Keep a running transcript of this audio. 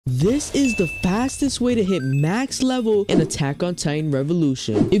This is the fastest way to hit max level in Attack on Titan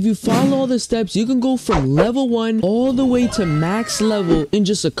Revolution. If you follow all the steps, you can go from level 1 all the way to max level in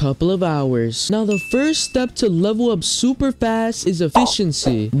just a couple of hours. Now, the first step to level up super fast is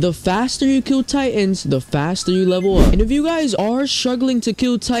efficiency. The faster you kill Titans, the faster you level up. And if you guys are struggling to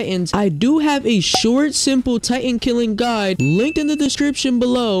kill Titans, I do have a short, simple Titan killing guide linked in the description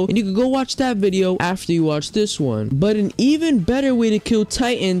below, and you can go watch that video after you watch this one. But an even better way to kill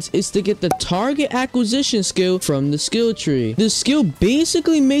Titans is to get the target acquisition skill from the skill tree. The skill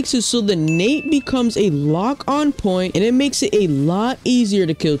basically makes it so the nade becomes a lock-on point, and it makes it a lot easier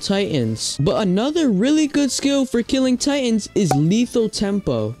to kill Titans. But another really good skill for killing Titans is lethal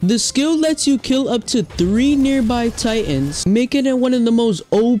tempo. The skill lets you kill up to 3 nearby Titans, making it one of the most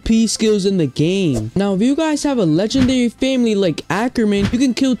OP skills in the game. Now, if you guys have a legendary family like Ackerman, you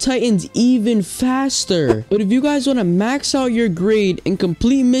can kill Titans even faster. But if you guys want to max out your grade and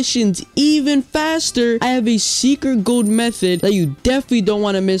complete missions even faster, I have a secret gold method that you definitely don't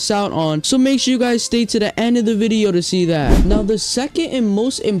want to miss out on, so make sure you guys stay to the end of the video to see that. Now, the second and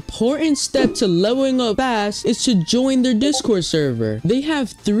most important step to leveling up fast is to join their Discord server. They have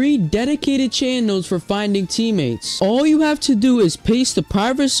 3 dedicated channels for finding teammates. All you have to do is paste the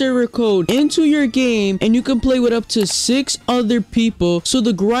private server code into your game, and you can play with up to 6 other people, so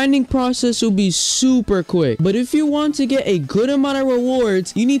the grinding process will be super quick. But if you want to get a good amount of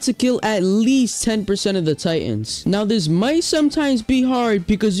rewards, you need to kill at least 10% of the Titans. Now, this might sometimes be hard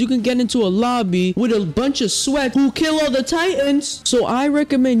because you can get into a lobby with a bunch of sweat who kill all the Titans. So I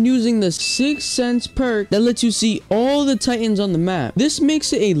recommend using the 6 Sense perk that lets you see all the Titans on the map. This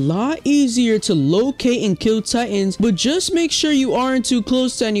makes it a lot easier to locate and kill Titans, but just make sure you aren't too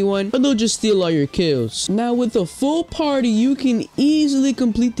close to anyone or they'll just steal all your kills. Now, with a full party, you can easily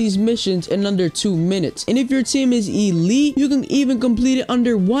complete these missions in under 2 minutes. And if your team is elite, you can even complete it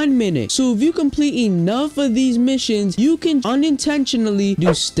under 1 minute. So if you complete enough of these missions, you can unintentionally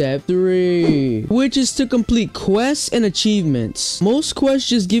do step 3, which is to complete quests and achievements. Most quests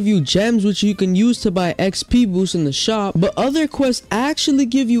just give you gems which you can use to buy XP boosts in the shop, but other quests actually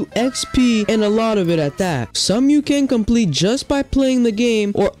give you XP, and a lot of it at that. Some you can complete just by playing the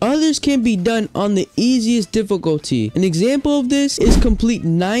game, or others can be done on the easiest difficulty. An example of this is complete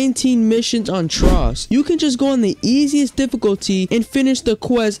 19 missions on Tross. You can just go on the easiest difficulty and finish the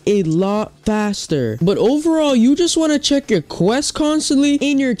quest a lot faster. But overall, you just want to check your quests constantly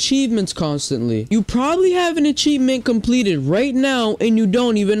and your achievements constantly. You probably have an achievement completed right now and you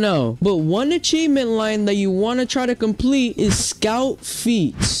don't even know. But one achievement line that you want to try to complete is Scout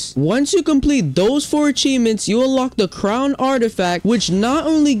Feats. Once you complete those 4 achievements, you unlock the Crown Artifact, which not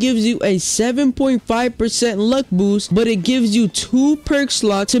only gives you a 7.5% luck boost, but it gives you 2 perk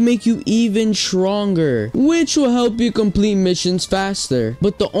slots to make you even stronger, which will help you complete missions faster.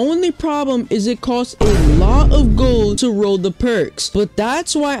 But the only problem is it costs a lot of gold to roll the perks. But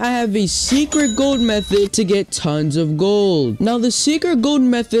that's why I have a secret gold method to get tons of gold. Now, the secret gold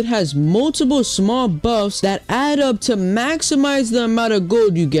method has multiple small buffs that add up to maximize the amount of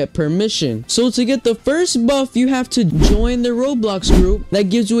gold you get per mission. So to get the first buff, you have to join the ROBLOX group that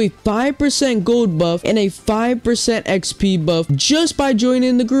gives you a 5% gold buff and a 5% XP buff just by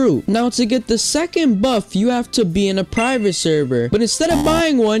joining the group. Now, to get the second buff, you have to be in a private server, but instead of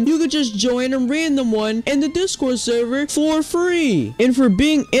buying one, you could just join a random one in the Discord server for free. And for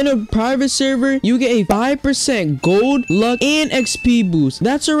being in a private server, you get a 5% gold, luck, and XP boost.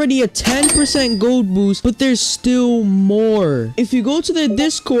 That's already a 10% gold boost, but there's still more. If you go to the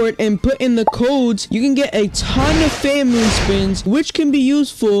Discord and put in the codes, you can get a ton of family spins, which can be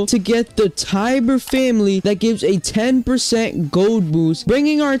useful to get the Tiber family that gives a 10% gold boost,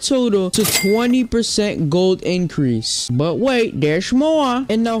 bringing our total to 20% gold increase. But wait, there's more.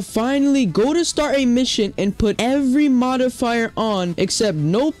 And now finally, go to start a mission and put every modifier on except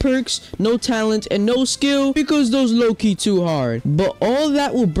no perks, no talent, and no skill, because those low-key too hard. But all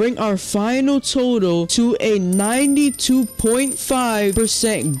that will bring our final total to a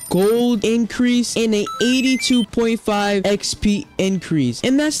 92.5% gold increase and a 82.5 XP increase.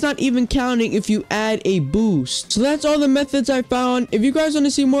 And that's not even counting if you add a boost. So that's all the methods I found. If you guys want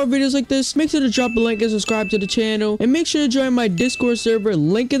to see more videos like this, make sure to drop a like and subscribe to the channel, and make sure to join my Discord server,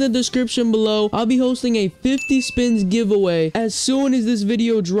 link in the description below. I'll be hosting a 50 spins giveaway as soon as this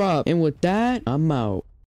video drops. And with that, I'm out.